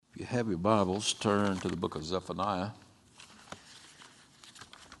have your Bibles, turn to the book of Zephaniah,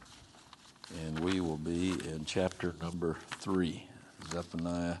 and we will be in chapter number 3.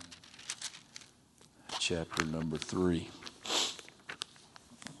 Zephaniah, chapter number 3.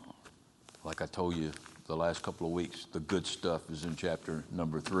 Like I told you the last couple of weeks, the good stuff is in chapter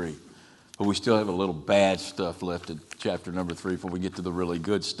number 3. But we still have a little bad stuff left in chapter number 3 before we get to the really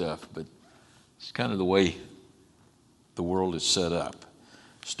good stuff. But it's kind of the way the world is set up.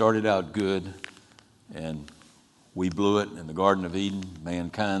 Started out good, and we blew it in the Garden of Eden.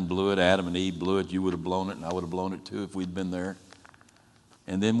 Mankind blew it. Adam and Eve blew it. You would have blown it, and I would have blown it too if we'd been there.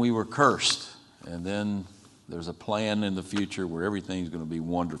 And then we were cursed. And then there's a plan in the future where everything's going to be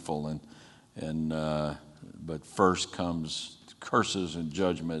wonderful. But first comes curses and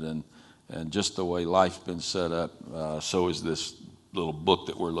judgment, and just the way life's been set up, so is this little book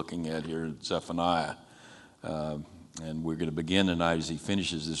that we're looking at here, Zephaniah. And we're going to begin tonight as he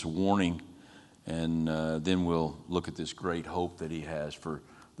finishes this warning, and then we'll look at this great hope that he has for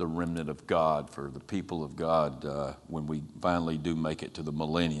the remnant of God, for the people of God, when we finally do make it to the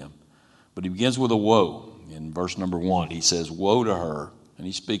millennium. But he begins with a woe. In verse number 1, he says, "Woe to her," and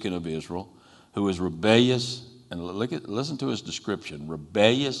he's speaking of Israel, "who is rebellious," and listen to his description,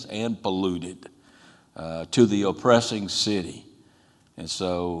 "rebellious and polluted, to the oppressing city." And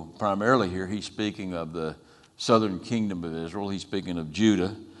so primarily here he's speaking of the southern kingdom of Israel. He's speaking of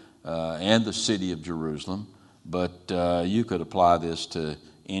Judah and the city of Jerusalem. But you could apply this to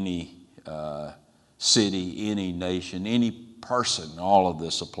any city, any nation, any person. All of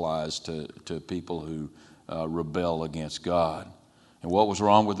this applies to people who rebel against God. And what was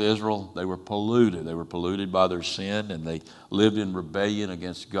wrong with Israel? They were polluted. They were polluted by their sin, and they lived in rebellion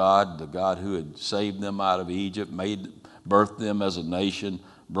against God, the God who had saved them out of Egypt, birthed them as a nation,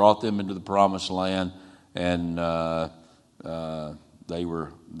 brought them into the promised land. And they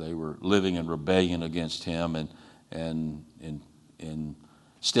were living in rebellion against him, and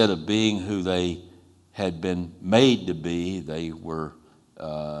instead of being who they had been made to be, they were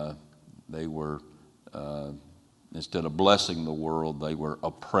instead of blessing the world, they were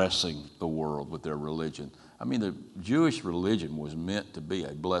oppressing the world with their religion. I mean, the Jewish religion was meant to be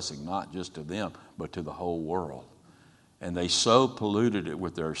a blessing not just to them, but to the whole world. And they so polluted it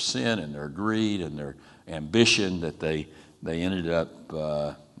with their sin and their greed and their ambition that they ended up,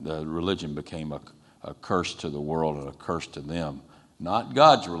 the religion became a curse to the world and a curse to them. Not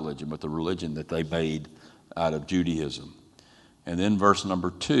God's religion, but the religion that they made out of Judaism. And then verse number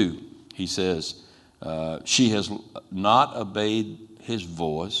 2, he says, "She has not obeyed his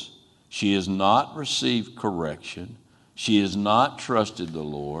voice. She has not received correction. She has not trusted the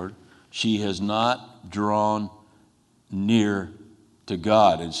Lord. She has not drawn near to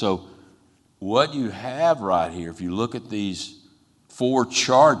God." And so what you have right here, if you look at these 4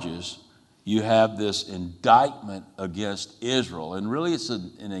 charges, you have this indictment against Israel. And really it's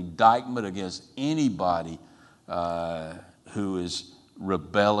an indictment against anybody who is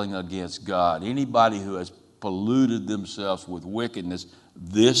rebelling against God, anybody who has polluted themselves with wickedness.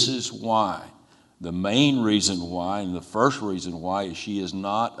 This is why. The main reason why, and the first reason why, is she has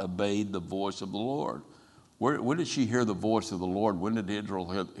not obeyed the voice of the Lord. When did she hear the voice of the Lord? When did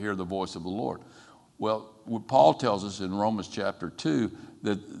Israel hear the voice of the Lord? Well, Paul tells us in Romans chapter 2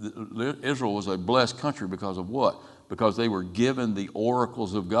 that Israel was a blessed country because of what? Because they were given the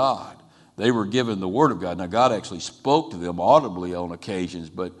oracles of God. They were given the word of God. Now, God actually spoke to them audibly on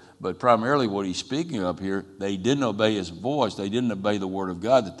occasions, but primarily what he's speaking of here, they didn't obey his voice. They didn't obey the word of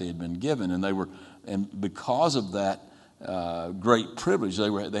God that they had been given, and because of that great privilege,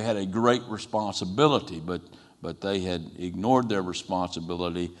 they had a great responsibility, but they had ignored their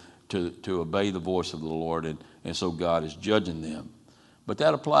responsibility to obey the voice of the Lord, and so God is judging them. But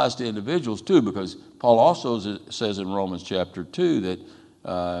that applies to individuals too, because Paul also says in Romans chapter 2 that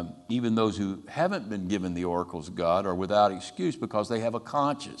even those who haven't been given the oracles of God are without excuse because they have a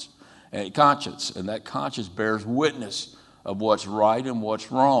conscience, and that conscience bears witness of what's right and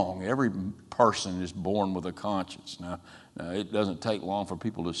what's wrong. Every person is born with a conscience. Now, it doesn't take long for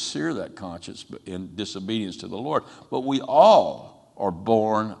people to sear that conscience in disobedience to the Lord. But we all are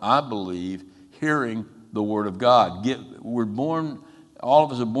born, I believe, hearing the word of God. All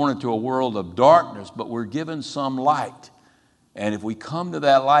of us are born into a world of darkness, but we're given some light. And if we come to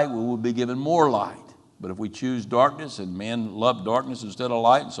that light, we will be given more light. But if we choose darkness, and men love darkness instead of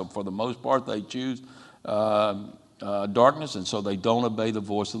light, and so for the most part they choose darkness, and so they don't obey the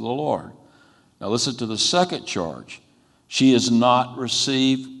voice of the Lord. Now listen to the second charge. She has not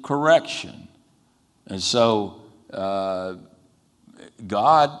received correction. And so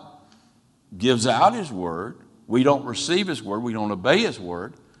God gives out his word. We don't receive his word. We don't obey his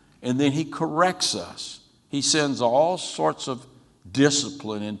word. and then he corrects us. He sends all sorts of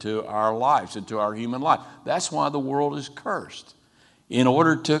discipline into our lives, into our human life. That's why the world is cursed, in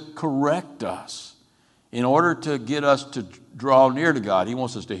order to correct us, in order to get us to draw near to God. He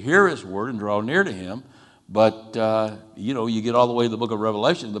wants us to hear his word and draw near to him. But, you get all the way to the book of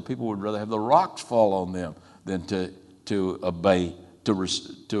Revelation, the people would rather have the rocks fall on them than to obey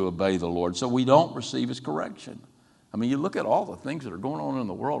the Lord. So we don't receive his correction. I mean, you look at all the things that are going on in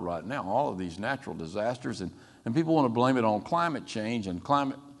the world right now, all of these natural disasters, and people want to blame it on climate change and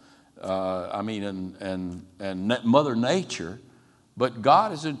Mother Nature. But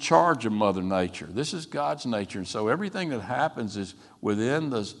God is in charge of Mother Nature. This is God's nature. And so everything that happens is within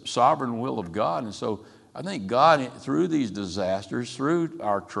the sovereign will of God. And so I think God, through these disasters, through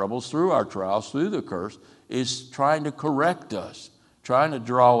our troubles, through our trials, through the curse, is trying to correct us, trying to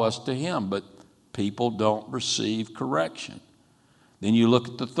draw us to him. But people don't receive correction. Then you look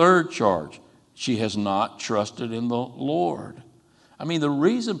at the third charge. She has not trusted in the Lord. I mean, the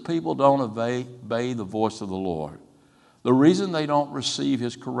reason people don't obey the voice of the Lord, the reason they don't receive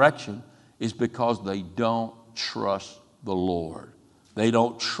his correction is because they don't trust the Lord. They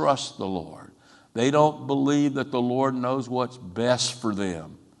don't trust the Lord. They don't believe that the Lord knows what's best for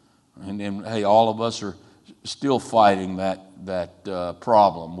them. And hey, all of us are still fighting that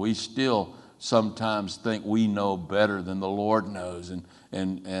problem. We still sometimes think we know better than the Lord knows,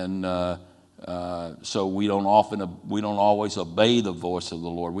 so we don't always obey the voice of the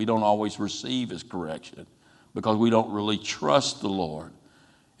Lord. We don't always receive his correction because we don't really trust the Lord.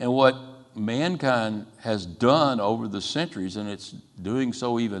 And what mankind has done over the centuries, and it's doing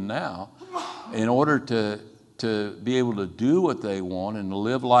so even now, in order to be able to do what they want and to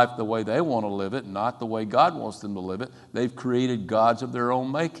live life the way they want to live it, not the way God wants them to live it, they've created gods of their own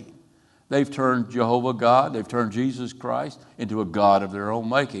making. They've turned Jehovah God, they've turned Jesus Christ into a God of their own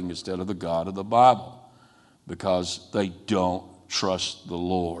making instead of the God of the Bible, because they don't trust the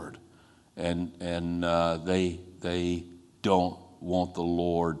Lord, and they don't want the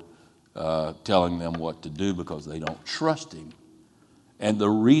Lord telling them what to do because they don't trust him. And the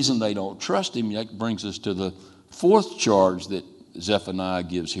reason they don't trust him, that brings us to the fourth charge that Zephaniah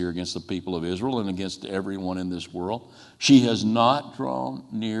gives here against the people of Israel and against everyone in this world. She has not drawn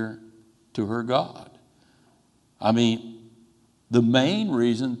near to her God. I mean, the main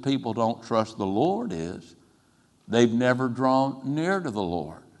reason people don't trust the Lord is they've never drawn near to the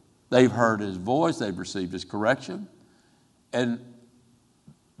Lord. They've heard his voice, they've received his correction, and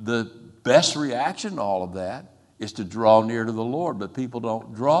the best reaction to all of that is to draw near to the Lord. But people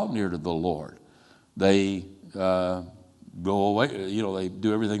don't draw near to the Lord. They go away, they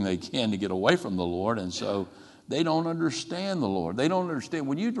do everything they can to get away from the Lord, and so they don't understand the Lord. They don't understand.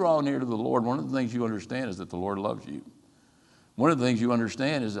 When you draw near to the Lord, one of the things you understand is that the Lord loves you. One of the things you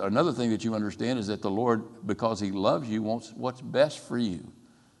understand is, another thing that you understand is that the Lord, because he loves you, wants what's best for you.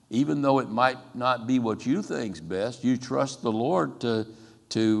 Even though it might not be what you think's best, you trust the Lord to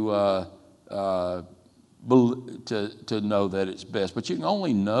know that it's best. But you can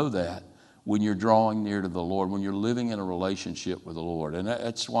only know that when you're drawing near to the Lord, when you're living in a relationship with the Lord. And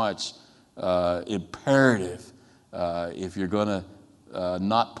that's why it's imperative, if you're going to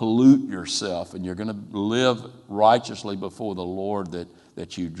not pollute yourself and you're going to live righteously before the Lord,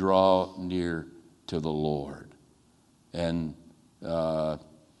 that you draw near to the Lord. And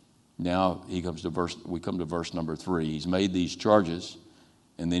now we come to verse number 3. He's made these charges,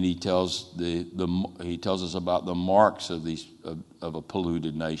 and then he tells us about the marks of a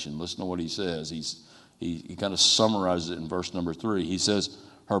polluted nation. Listen to what he says. He kind of summarizes it in verse number 3. He says,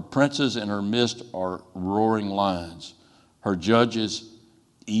 her princes in her midst are roaring lions. Her judges,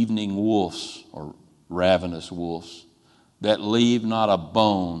 evening wolves or ravenous wolves that leave not a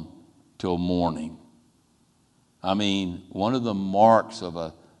bone till morning. I mean, one of the marks of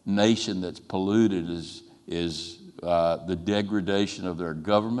a nation that's polluted is the degradation of their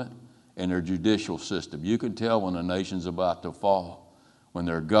government and their judicial system. You can tell when a nation's about to fall, when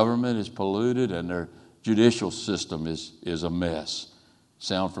their government is polluted and their judicial system is a mess.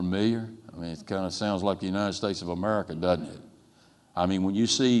 Sound familiar? I mean, it kind of sounds like the United States of America, doesn't it? I mean, when you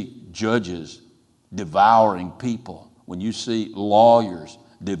see judges devouring people, when you see lawyers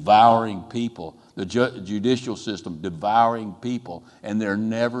devouring people, the judicial system devouring people, and they're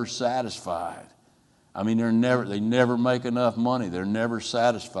never satisfied. I mean, they never make enough money. They're never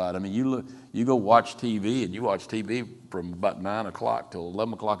satisfied. I mean, you go watch TV, and you watch TV from about 9 o'clock till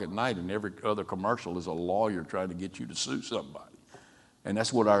 11 o'clock at night, and every other commercial is a lawyer trying to get you to sue somebody. And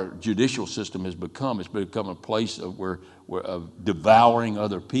that's what our judicial system has become. It's become a place of devouring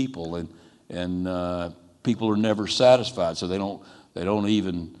other people, and people are never satisfied. So they don't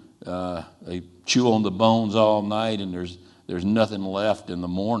even they chew on the bones all night, and there's nothing left in the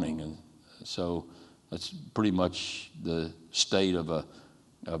morning. And so that's pretty much the state of a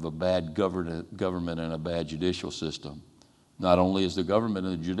bad government and a bad judicial system. Not only is the government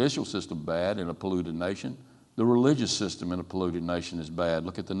and the judicial system bad in a polluted nation, the religious system in a polluted nation is bad.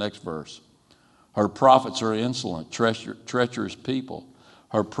 Look at the next verse. Her prophets are insolent, treacherous people.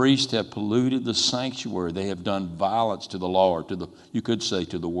 Her priests have polluted the sanctuary. They have done violence to the law, or you could say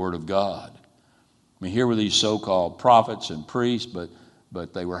to the word of God. I mean, here were these so-called prophets and priests,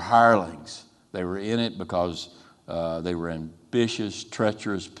 but they were hirelings. They were in it because they were ambitious,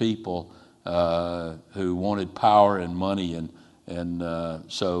 treacherous people who wanted power and money, and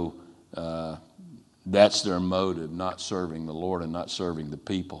so that's their motive, not serving the Lord and not serving the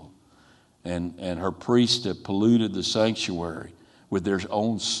people. And her priests have polluted the sanctuary with their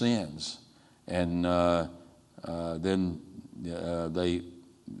own sins, and then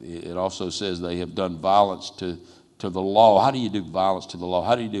it also says they have done violence to the law. How do you do violence to the law?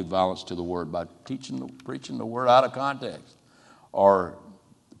 How do you do violence to the word? By preaching the word out of context, or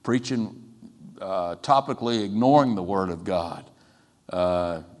preaching topically ignoring the word of God,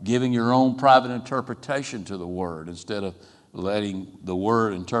 giving your own private interpretation to the word instead of letting the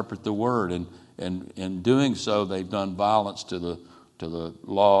word interpret the word. And in doing so, they've done violence to the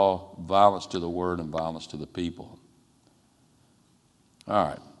law, violence to the word, and violence to the people. All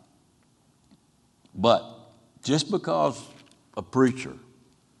right. But just because a preacher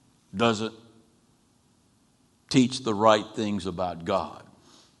doesn't teach the right things about God,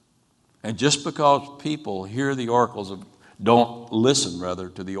 and just because people hear the oracles of, don't listen rather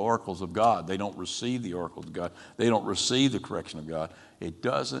to the oracles of God, they don't receive the oracles of God, they don't receive the correction of God, it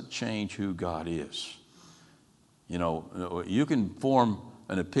doesn't change who God is. You know, you can form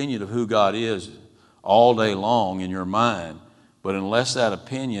an opinion of who God is all day long in your mind, but unless that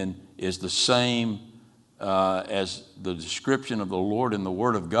opinion is the same as the description of the Lord in the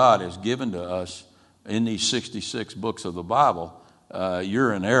Word of God is given to us in these 66 books of the Bible,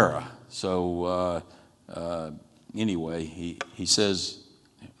 you're in error. So anyway, he says,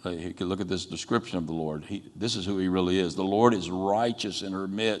 you can look at this description of the Lord. This is who he really is. The Lord is righteous in her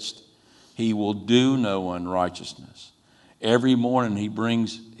midst. He will do no unrighteousness. Every morning he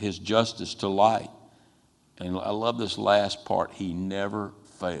brings his justice to light. And I love this last part. He never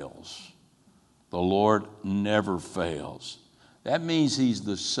fails. The Lord never fails. That means he's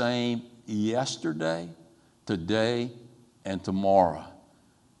the same yesterday, today, and tomorrow.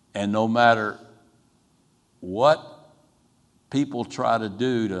 And no matter what people try to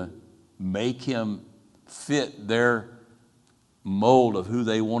do to make him fit their mold of who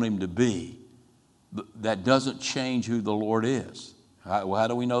they want him to be, that doesn't change who the Lord is. How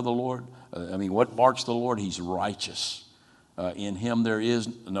do we know the Lord? What marks the Lord? He's righteous. In him there is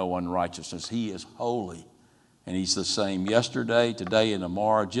no unrighteousness. He is holy. And he's the same yesterday, today, and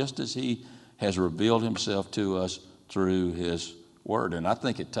tomorrow, just as he has revealed himself to us through his word. And I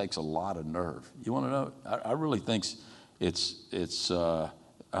think it takes a lot of nerve. You want to know? I really think look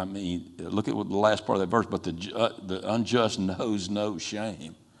at the last part of that verse, but the unjust knows no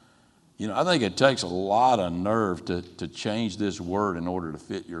shame. You know, I think it takes a lot of nerve to change this word in order to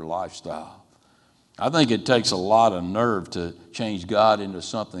fit your lifestyle. I think it takes a lot of nerve to change God into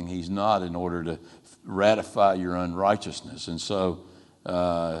something he's not in order to ratify your unrighteousness. And so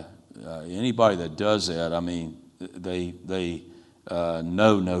anybody that does that, they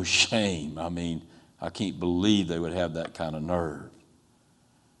know no shame. I can't believe they would have that kind of nerve.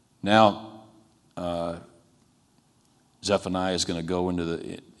 Now, Zephaniah is going to go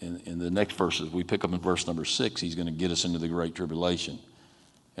into in the next verses. We pick up in verse number 6. He's going to get us into the Great Tribulation.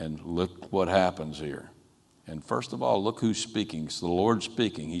 And look what happens here. And first of all, look who's speaking. It's the Lord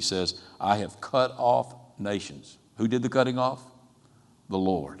speaking. He says, I have cut off nations. Who did the cutting off? The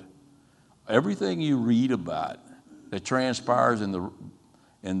Lord. Everything you read about that transpires in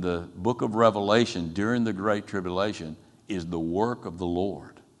the book of Revelation during the Great Tribulation is the work of the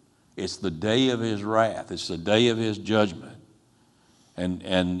Lord. It's the day of his wrath. It's the day of his judgment.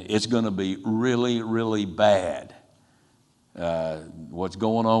 And it's going to be really, really bad. What's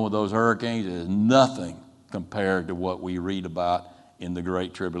going on with those hurricanes is nothing compared to what we read about in the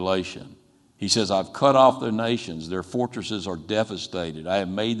Great Tribulation. He says, I've cut off their nations. Their fortresses are devastated. I have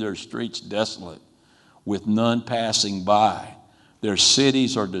made their streets desolate with none passing by. Their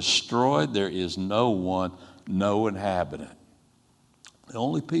cities are destroyed. There is no one, no inhabitant. The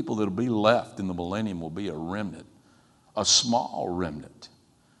only people that will be left in the millennium will be a remnant, a small remnant.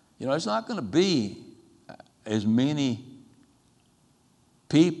 You know, it's not going to be as many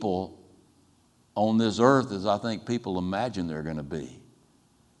people on this earth as I think people imagine they're going to be.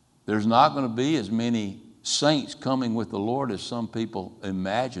 There's not going to be as many saints coming with the Lord as some people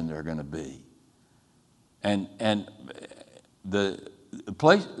imagine they're going to be. And the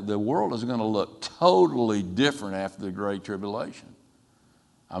world is going to look totally different after the Great Tribulation.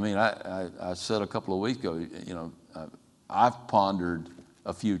 I mean, I said a couple of weeks ago, I've pondered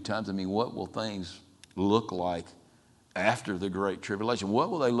a few times, what will things look like after the Great Tribulation?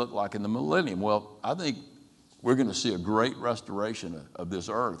 What will they look like in the millennium? Well, I think we're going to see a great restoration of this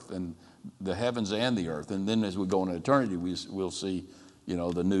earth and the heavens and the earth. And then as we go into eternity, we'll see,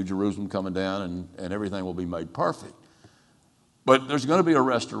 the new Jerusalem coming down and everything will be made perfect. But there's going to be a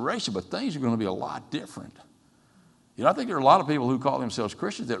restoration, but things are going to be a lot different. I think there are a lot of people who call themselves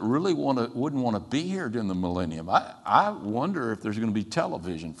Christians that really wouldn't want to be here during the millennium. I wonder if there's going to be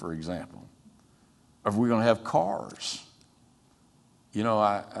television, for example, or if we're going to have cars.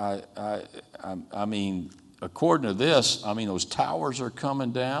 According to this, those towers are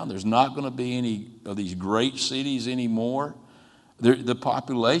coming down. There's not going to be any of these great cities anymore. The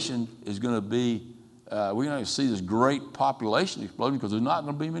population is going to be, we're going to see this great population explosion because there's not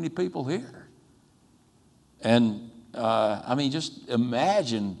going to be many people here. And just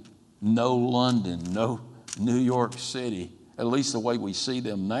imagine no London, no New York City, at least the way we see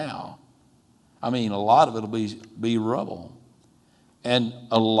them now. A lot of it will be rubble. And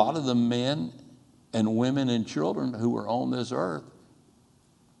a lot of the men and women and children who are on this earth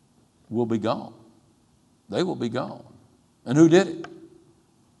will be gone. They will be gone. And who did it?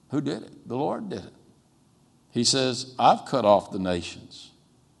 Who did it? The Lord did it. He says, I've cut off the nations.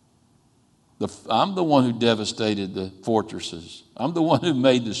 I'm the one who devastated the fortresses. I'm the one who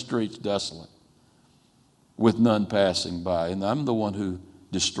made the streets desolate with none passing by. And I'm the one who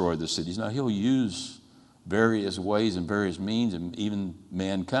destroyed the cities. Now, he'll use various ways and various means and even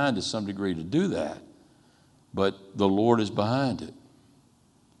mankind to some degree to do that. But the Lord is behind it.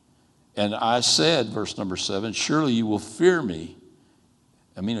 And I said, verse number 7, surely you will fear me.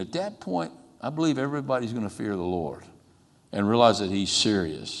 At that point, I believe everybody's going to fear the Lord and realize that he's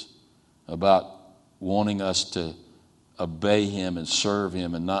serious about wanting us to obey him and serve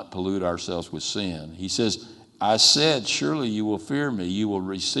him and not pollute ourselves with sin. He says, I said, surely you will fear me. You will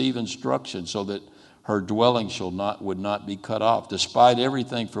receive instruction so that her dwelling would not be cut off. Despite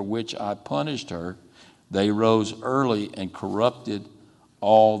everything for which I punished her, they rose early and corrupted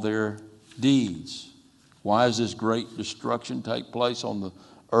all their deeds. Why does this great destruction take place on the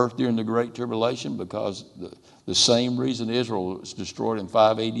earth during the Great Tribulation? Because the same reason Israel was destroyed in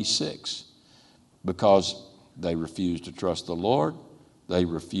 586. Because they refused to trust the Lord. They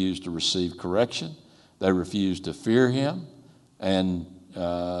refused to receive correction. They refused to fear him. And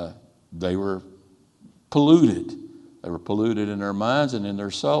they were polluted. They were polluted in their minds and in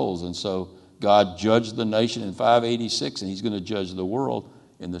their souls. And so God judged the nation in 586, and he's going to judge the world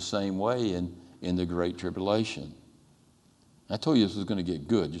in the same way in the Great Tribulation. I told you this was going to get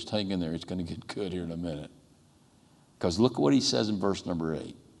good. Just hang in there. It's going to get good here in a minute. Because look what he says in verse number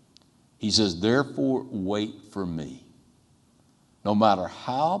 8. He says, therefore wait for me. No matter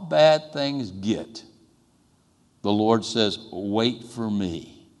how bad things get, the Lord says, wait for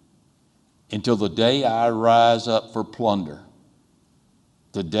me until the day I rise up for plunder,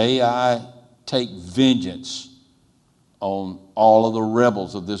 the day I take vengeance on all of the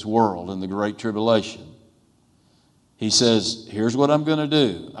rebels of this world in the Great Tribulation. He says, here's what I'm going to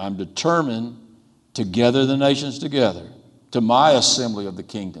do. I'm determined to gather the nations together to my assembly of the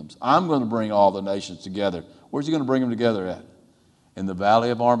kingdoms. I'm going to bring all the nations together. Where's he going to bring them together at? In the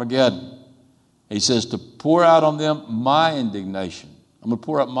valley of Armageddon. He says to pour out on them my indignation. I'm going to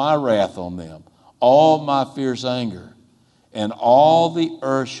pour out my wrath on them, all my fierce anger, and all the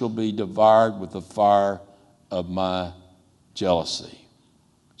earth shall be devoured with the fire of my jealousy.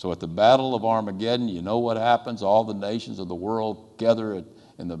 So at the battle of Armageddon, you know what happens? All the nations of the world gather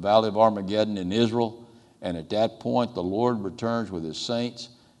in the valley of Armageddon in Israel. And at that point, the Lord returns with his saints,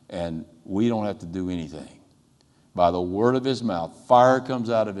 and we don't have to do anything. By the word of his mouth, fire comes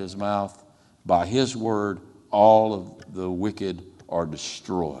out of his mouth. By his word, all of the wicked are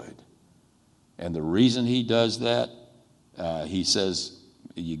destroyed. And the reason he does that, he says,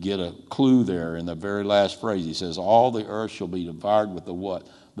 you get a clue there in the very last phrase. He says, all the earth shall be devoured with the what?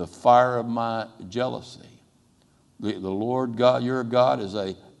 The fire of my jealousy. The Lord God, your God, is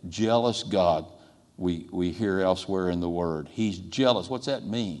a jealous God. We hear elsewhere in the word. He's jealous. What's that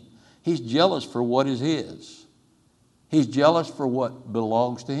mean? He's jealous for what is his. He's jealous for what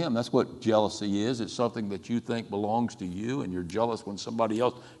belongs to him. That's what jealousy is. It's something that you think belongs to you, and you're jealous when somebody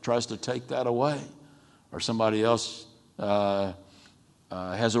else tries to take that away, or somebody else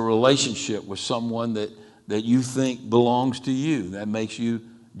has a relationship with someone that you think belongs to you. That makes you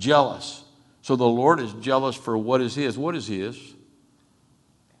jealous. So the Lord is jealous for what is his. What is his?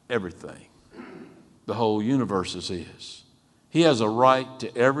 Everything. The whole universe is his. He has a right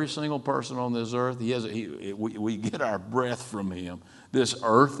to every single person on this earth. We get our breath from him. This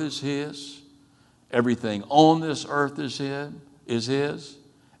earth is his. Everything on this earth is his.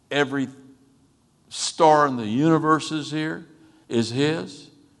 Every star in the universe is his.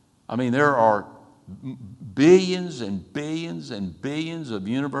 I mean, there are billions and billions and billions of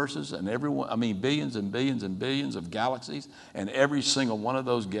universes, and billions and billions and billions of galaxies, and every single one of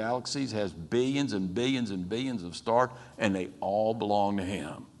those galaxies has billions and billions and billions of stars, and they all belong to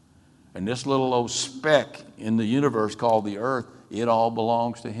him. And this little old speck in the universe called the earth, it all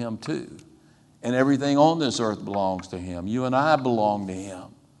belongs to him too. And everything on this earth belongs to him. You and I belong to him.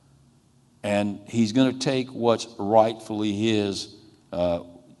 And he's going to take what's rightfully his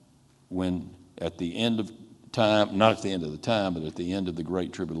when at the end of time, not at the end of the time, but at the end of the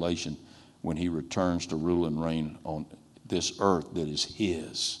Great Tribulation, when he returns to rule and reign on this earth that is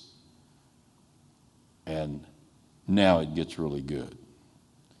his. And now it gets really good.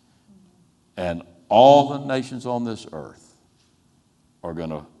 And all the nations on this earth are going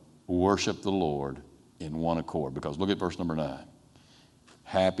to worship the Lord in one accord. Because look at verse number 9.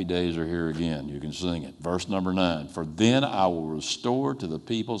 Happy days are here again. You can sing it. Verse number 9. For then I will restore to the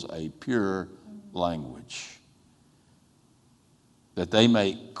peoples a pure language, that they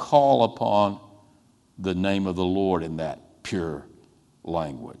may call upon the name of the Lord in that pure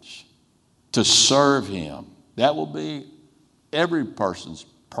language, to serve him. That will be every person's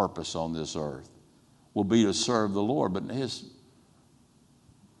purpose on this earth, will be to serve the Lord. But his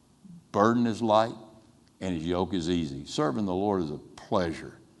burden is light and his yoke is easy. Serving the Lord is a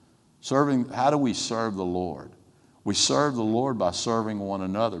pleasure. How do we serve the Lord? We serve the Lord by serving one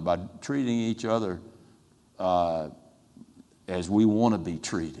another, by treating each other as we want to be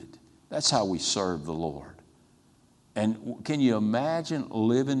treated. That's how we serve the Lord. And can you imagine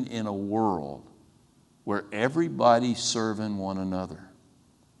living in a world where everybody's serving one another?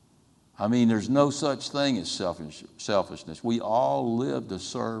 I mean, there's no such thing as selfishness. We all live to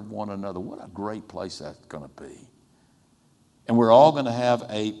serve one another. What a great place that's going to be. And we're all going to have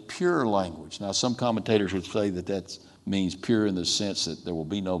a pure language. Now, some commentators would say that means pure in the sense that there will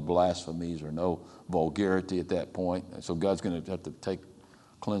be no blasphemies or no vulgarity at that point. So God's going to have to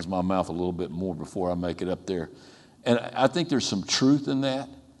cleanse my mouth a little bit more before I make it up there. And I think there's some truth in that.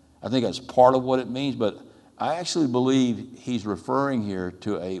 I think that's part of what it means. But I actually believe he's referring here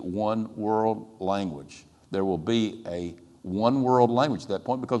to a one world language. There will be a one world language at that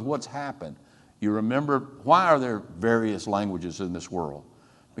point, because what's happened? You remember, why are there various languages in this world?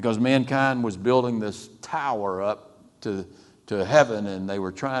 Because mankind was building this tower up to heaven, and they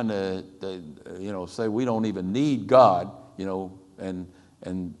were trying to say we don't even need God,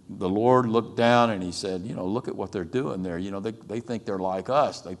 and the Lord looked down and he said, look at what they're doing there. They think they're like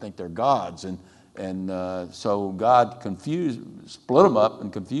us. They think they're gods. And so God split them up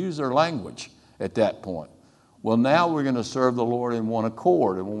and confused their language at that point. Well, now we're going to serve the Lord in one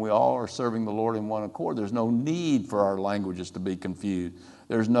accord. And when we all are serving the Lord in one accord, there's no need for our languages to be confused.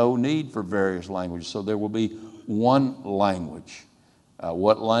 There's no need for various languages. So there will be one language.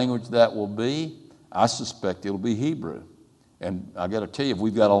 What language that will be, I suspect it'll be Hebrew. And I got to tell you, if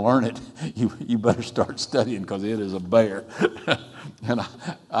we've got to learn it, you better start studying, because it is a bear. And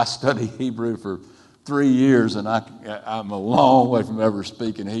I studied Hebrew for 3 years, and I'm a long way from ever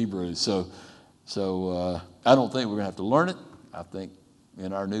speaking Hebrew. So I don't think we're going to have to learn it. I think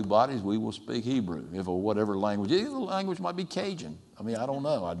in our new bodies we will speak Hebrew, whatever language. Either language might be Cajun. I mean, I don't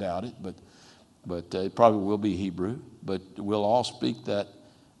know. I doubt it, but it probably will be Hebrew. But we'll all speak that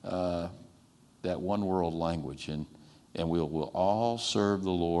one world language, and we'll all serve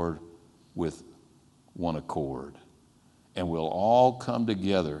the Lord with one accord, and we'll all come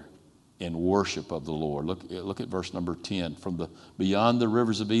together in worship of the Lord. Look at verse number 10. From beyond the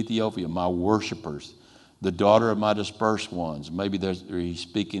rivers of Ethiopia, my worshipers, the daughter of my dispersed ones. Maybe he's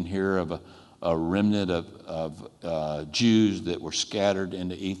speaking here of a remnant of Jews that were scattered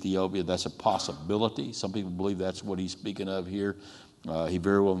into Ethiopia. That's a possibility. Some people believe that's what he's speaking of here. He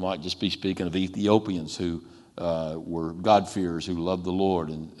very well might just be speaking of Ethiopians who were God-fearers, who loved the Lord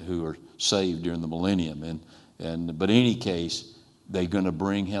and who are saved during the millennium. But in any case, they're going to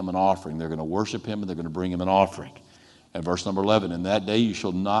bring him an offering. They're going to worship him, and they're going to bring him an offering. And verse number 11, in that day you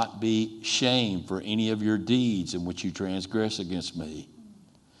shall not be shamed for any of your deeds in which you transgress against me.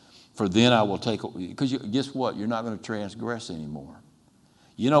 For then I will take, because guess what? You're not going to transgress anymore.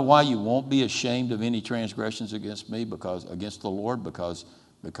 You know why you won't be ashamed of any transgressions against me, against the Lord? Because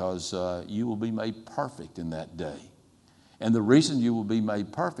you will be made perfect in that day. And the reason you will be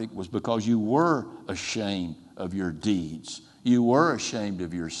made perfect was because you were ashamed of your deeds. You were ashamed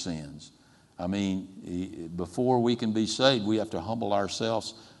of your sins. I mean, before we can be saved, we have to humble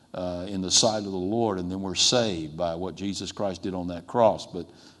ourselves in the sight of the Lord, and then we're saved by what Jesus Christ did on that cross.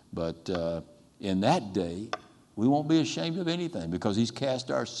 But in that day, we won't be ashamed of anything because he's cast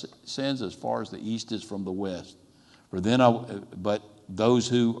our sins as far as the east is from the west. But those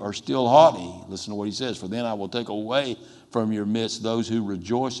who are still haughty, listen to what he says, for then I will take away from your midst those who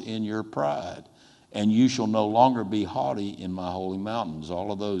rejoice in your pride, and you shall no longer be haughty in my holy mountains.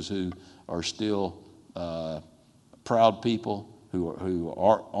 All of those who are still proud people, who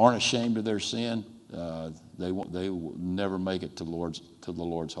aren't ashamed of their sin, they will never make it to the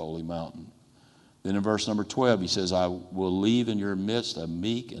Lord's holy mountain. Then in verse number 12, he says, I will leave in your midst a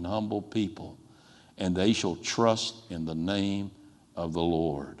meek and humble people, and they shall trust in the name of the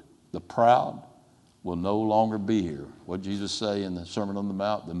Lord. The proud will no longer be here. What did Jesus say in the Sermon on the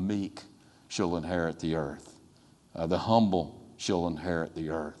Mount? The meek shall inherit the earth. The humble shall inherit the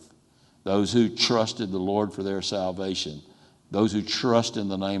earth. Those who trusted the Lord for their salvation, those who trust in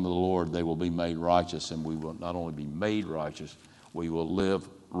the name of the Lord, they will be made righteous, and we will not only be made righteous, we will live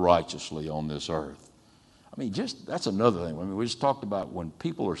righteously on this earth. I mean, that's another thing. I mean, we just talked about when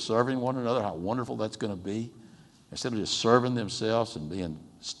people are serving one another, how wonderful that's going to be. Instead of just serving themselves and being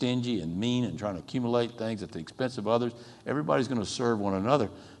stingy and mean and trying to accumulate things at the expense of others, everybody's going to serve one another.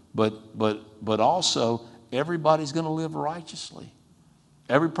 But also, everybody's going to live righteously.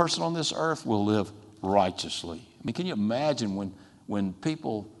 Every person on this earth will live righteously. I mean, can you imagine when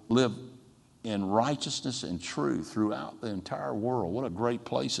people live in righteousness and truth throughout the entire world? What a great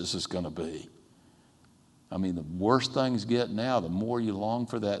place this is going to be. I mean, the worse things get now, the more you long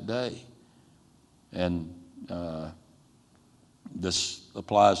for that day. And this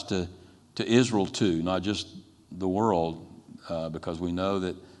applies to Israel too, not just the world, because we know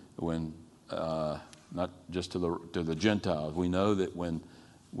that when, not just to the Gentiles, we know that when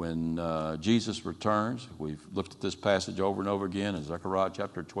Jesus returns, we've looked at this passage over and over again in Zechariah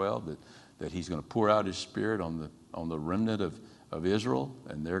chapter 12, that he's going to pour out his Spirit on the remnant of Israel,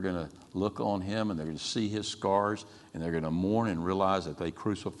 and they're going to look on him, and they're going to see his scars, and they're going to mourn and realize that they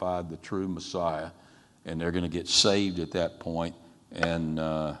crucified the true Messiah, and they're going to get saved at that point. And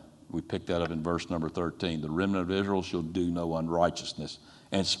we picked that up in verse number 13. The remnant of Israel shall do no unrighteousness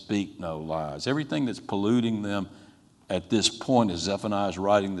and speak no lies. Everything that's polluting them at this point, as Zephaniah is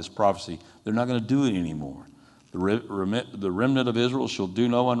writing this prophecy, they're not going to do it anymore. The remnant of Israel shall do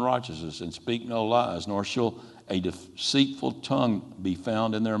no unrighteousness and speak no lies, nor shall a deceitful tongue be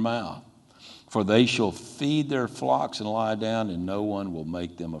found in their mouth. For they shall feed their flocks and lie down, and no one will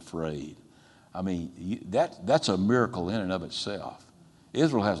make them afraid. I mean, that's a miracle in and of itself.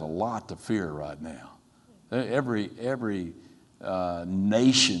 Israel has a lot to fear right now. Every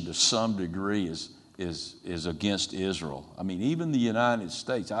nation to some degree is against Israel. I mean, even the United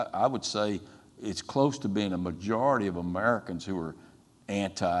States, I would say it's close to being a majority of Americans who are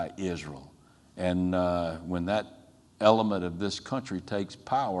anti-Israel. And when that element of this country takes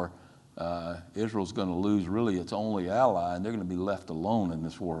power, Israel's going to lose really its only ally, and they're going to be left alone in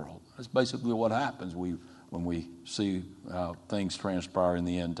this world. That's basically what happens when we see how things transpire in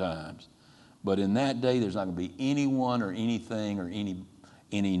the end times. But in that day, there's not going to be anyone or anything or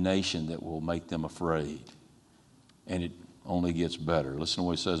any nation that will make them afraid. And it only gets better. Listen to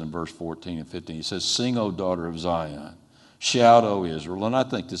what he says in verse 14 and 15. He says, sing, O daughter of Zion. Shout, O Israel. And I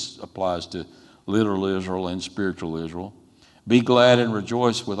think this applies to literal Israel and spiritual Israel. Be glad and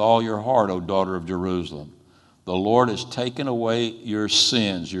rejoice with all your heart, O daughter of Jerusalem. The Lord has taken away your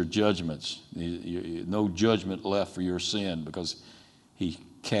sins, your judgments. No judgment left for your sin because he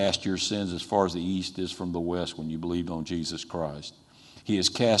cast your sins as far as the east is from the west when you believed on Jesus Christ. He has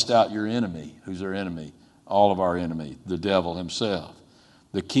cast out your enemy. Who's our enemy? All of our enemy, the devil himself.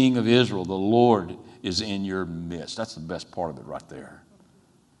 The King of Israel, the Lord, is in your midst. That's the best part of it right there.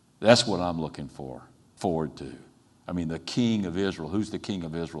 That's what I'm looking forward to. I mean, the King of Israel. Who's the King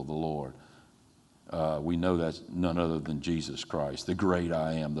of Israel? The Lord. We know that's none other than Jesus Christ, the great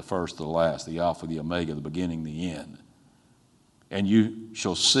I am, the first, the last, the Alpha, the Omega, the beginning, the end. And you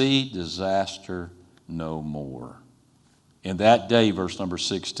shall see disaster no more. In that day, verse number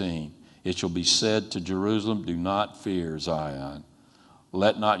 16, it shall be said to Jerusalem, do not fear, Zion.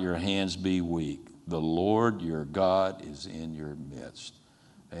 Let not your hands be weak. The Lord your God is in your midst.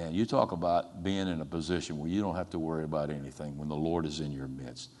 And you talk about being in a position where you don't have to worry about anything when the Lord is in your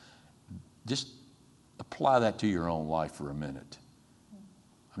midst. Just apply that to your own life for a minute.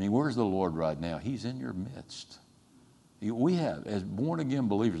 I mean, where's the Lord right now? He's in your midst. We have, as born-again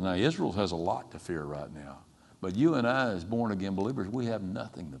believers, now Israel has a lot to fear right now. But you and I, as born-again believers, we have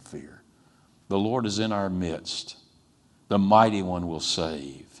nothing to fear. The Lord is in our midst. The mighty one will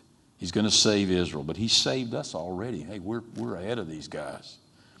save. He's going to save Israel, but he saved us already. Hey, we're ahead of these guys.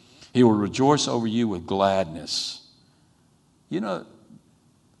 He will rejoice over you with gladness. You know,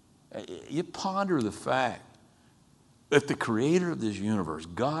 you ponder the fact that the creator of this universe,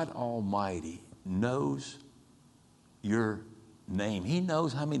 God Almighty, knows your name. He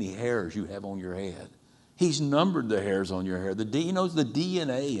knows how many hairs you have on your head. He's numbered the hairs on your hair. He knows the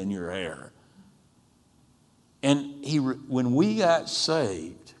DNA in your hair. And when we got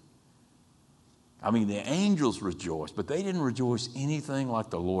saved, I mean, the angels rejoiced, but they didn't rejoice anything like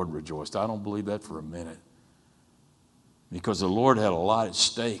the Lord rejoiced. I don't believe that for a minute. Because the Lord had a lot at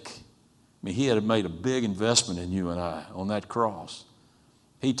stake. I mean, he had made a big investment in you and I on that cross.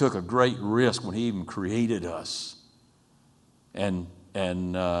 He took a great risk when he even created us. And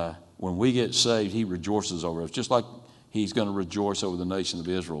when we get saved, he rejoices over us, just like he's going to rejoice over the nation of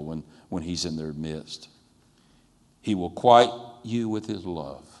Israel when he's in their midst. He will quiet you with his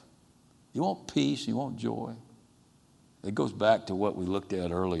love. You want peace, you want joy. It goes back to what we looked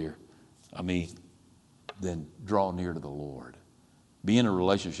at earlier. I mean, then draw near to the Lord. Be in a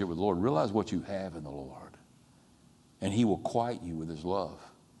relationship with the Lord. Realize what you have in the Lord. And he will quiet you with his love.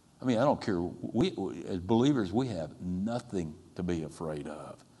 I mean, I don't care. We, as believers, we have nothing to be afraid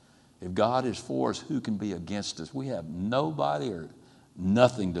of. If God is for us, who can be against us? We have nobody or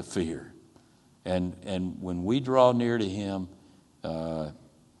nothing to fear. And when we draw near to him,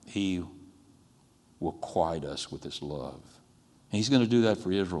 he will quiet us with his love. And he's going to do that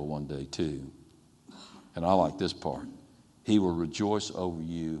for Israel one day too. And I like this part. He will rejoice over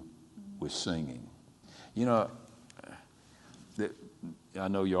you with singing. You know, I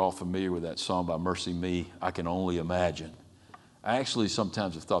know you're all familiar with that song by Mercy Me, I Can Only Imagine. I actually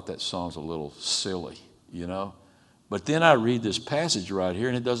sometimes have thought that song's a little silly, you know. But then I read this passage right here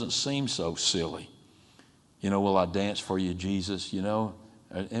and it doesn't seem so silly. You know, will I dance for you, Jesus, you know?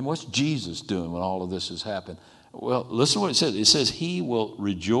 And what's Jesus doing when all of this has happened? Well, listen to what it says. It says he will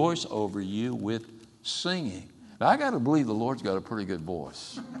rejoice over you with singing. Now, I got to believe the Lord's got a pretty good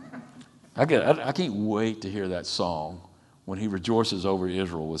voice. I can't wait to hear that song when he rejoices over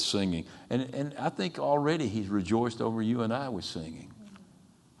Israel with singing. And I think already he's rejoiced over you and I with singing.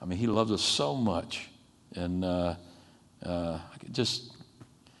 I mean, he loves us so much. And I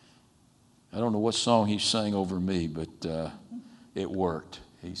don't know what song he sang over me, but it worked.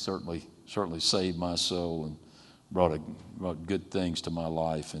 He certainly saved my soul and brought good things to my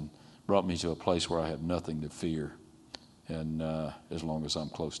life and brought me to a place where I have nothing to fear, and as long as I'm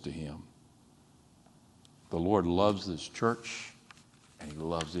close to him. The Lord loves this church, and he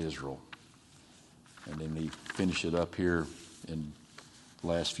loves Israel. And then he finishes it up here in the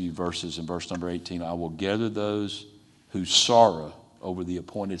last few verses. In verse number 18, I will gather those who sorrow over the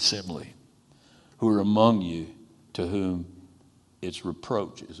appointed assembly, who are among you, to whom its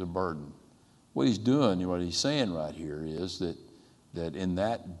reproach is a burden. What he's doing, what he's saying right here is that in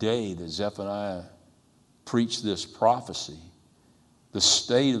that day that Zephaniah preached this prophecy, the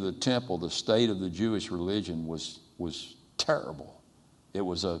state of the temple, the state of the Jewish religion was terrible. It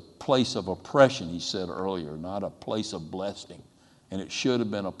was a place of oppression, he said earlier, not a place of blessing. And it should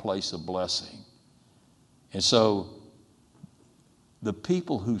have been a place of blessing. And so the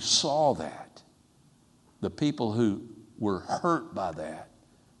people who saw that, the people who were hurt by that,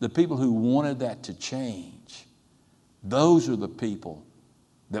 the people who wanted that to change, those are the people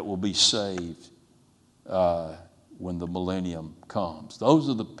that will be saved when the millennium comes. Those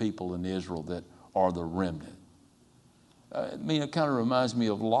are the people in Israel that are the remnant. I mean, it kind of reminds me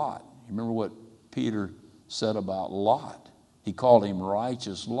of Lot. You remember what Peter said about Lot? He called him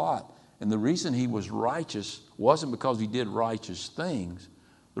righteous Lot. And the reason he was righteous wasn't because he did righteous things.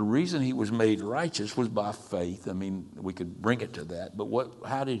 The reason he was made righteous was by faith. I mean, we could bring it to that. But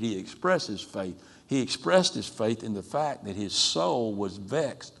how did he express his faith? He expressed his faith in the fact that his soul was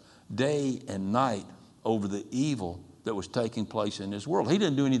vexed day and night over the evil that was taking place in this world. He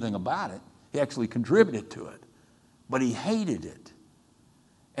didn't do anything about it. He actually contributed to it. But he hated it.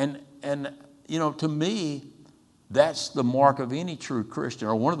 And you know, to me, that's the mark of any true Christian,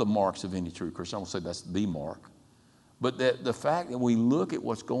 or one of the marks of any true Christian. I won't say that's the mark. But the fact that we look at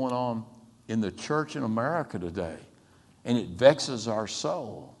what's going on in the church in America today, and it vexes our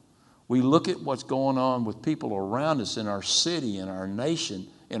soul. We look at what's going on with people around us in our city, in our nation,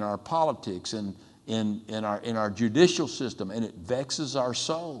 in our politics, and in our judicial system, and it vexes our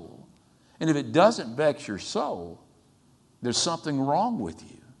soul. And if it doesn't vex your soul, there's something wrong with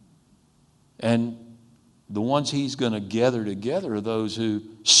you. And the ones he's going to gather together are those who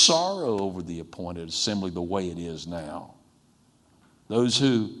sorrow over the appointed assembly the way it is now. Those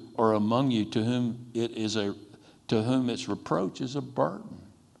who are among you to whom its reproach is a burden.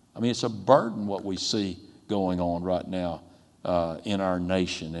 I mean, it's a burden what we see going on right now in our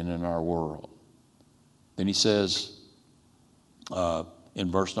nation and in our world. Then he says in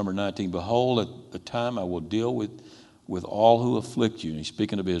verse number 19, behold, at the time I will deal with all who afflict you. And he's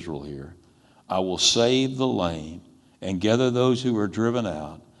speaking of Israel here. I will save the lame and gather those who are driven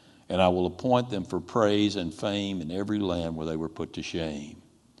out, and I will appoint them for praise and fame in every land where they were put to shame.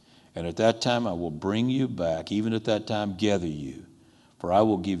 And at that time I will bring you back, even at that time gather you, for I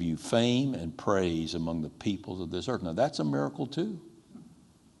will give you fame and praise among the peoples of this earth. Now that's a miracle too.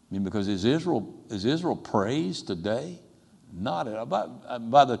 I mean, because is Israel praised today? Not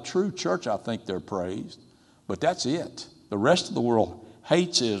by the true church. I think they're praised, but that's it. The rest of the world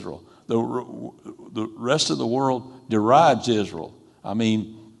hates Israel. The rest of the world derides Israel. I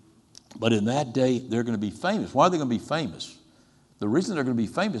mean, but in that day they're going to be famous. Why are they going to be famous? The reason they're going to be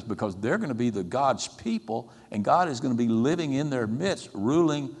famous is because they're going to be the God's people, and God is going to be living in their midst,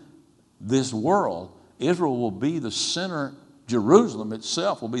 ruling this world. Israel will be the center. Jerusalem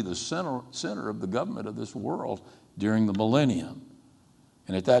itself will be the center of the government of this world during the millennium.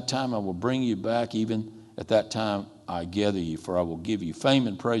 And at that time I will bring you back, even at that time I gather you, for I will give you fame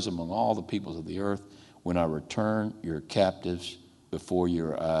and praise among all the peoples of the earth when I return your captives before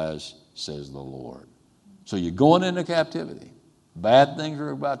your eyes, says the Lord. So you're going into captivity. Bad things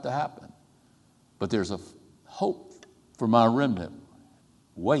are about to happen. But there's a hope for my remnant.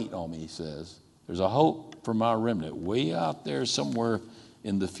 Wait on me, he says. There's a hope for my remnant. Way out there somewhere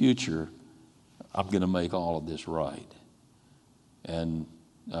in the future, I'm going to make all of this right. And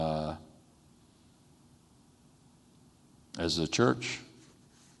as a church,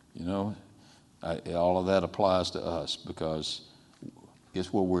 all of that applies to us, because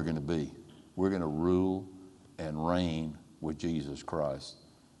guess where we're going to be? We're going to rule and reign with Jesus Christ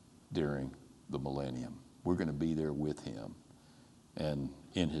during the millennium. We're going to be there with him and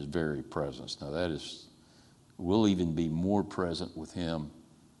in his very presence. Now we'll even be more present with him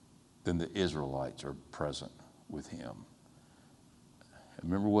than the Israelites are present with him.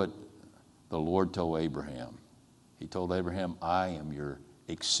 Remember what the Lord told Abraham. He told Abraham, I am your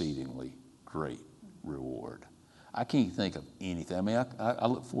exceedingly great reward. I can't think of anything. I mean, I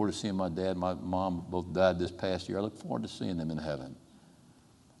look forward to seeing my dad and my mom both died this past year. I look forward to seeing them in heaven.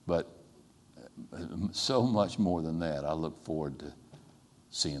 But so much more than that, I look forward to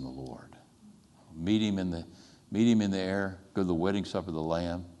seeing the Lord. Meet him in the air, go to the wedding supper of the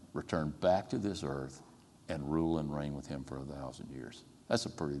Lamb, return back to this earth, and rule and reign with him for 1,000 years. That's a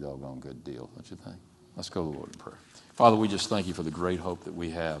pretty doggone good deal, don't you think? Let's go to the Lord in prayer. Father, we just thank you for the great hope that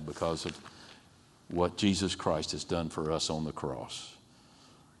we have because of what Jesus Christ has done for us on the cross.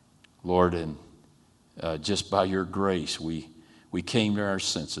 Lord, and just by your grace, we came to our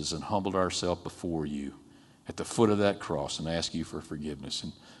senses and humbled ourselves before you at the foot of that cross and asked you for forgiveness.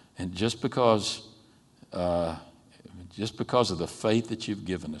 And just because of the faith that you've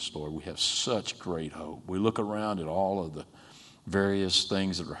given us, Lord, we have such great hope. We look around at all of the various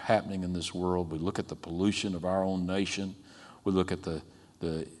things that are happening in this world. We look at the pollution of our own nation. We look at the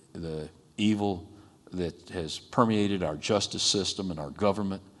evil that has permeated our justice system and our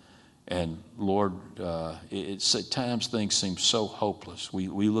government. And Lord, at times things seem so hopeless. We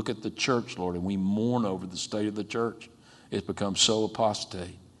look at the church, Lord, and we mourn over the state of the church. It's become so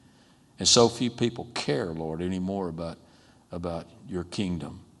apostate. And so few people care, Lord, anymore about your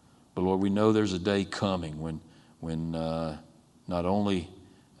kingdom. But Lord, we know there's a day coming when not only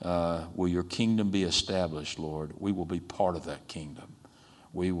will your kingdom be established, Lord, we will be part of that kingdom.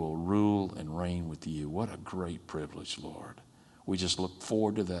 We will rule and reign with you. What a great privilege, Lord. We just look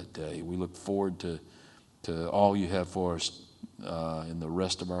forward to that day. We look forward to all you have for us in the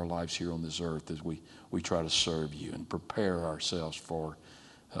rest of our lives here on this earth as we try to serve you and prepare ourselves for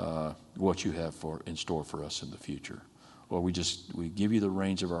what you have in store for us in the future. Lord, we give you the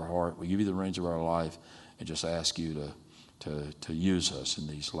reins of our heart. We give you the reins of our life and just ask you to use us in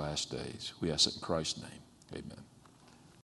these last days. We ask it in Christ's name. Amen.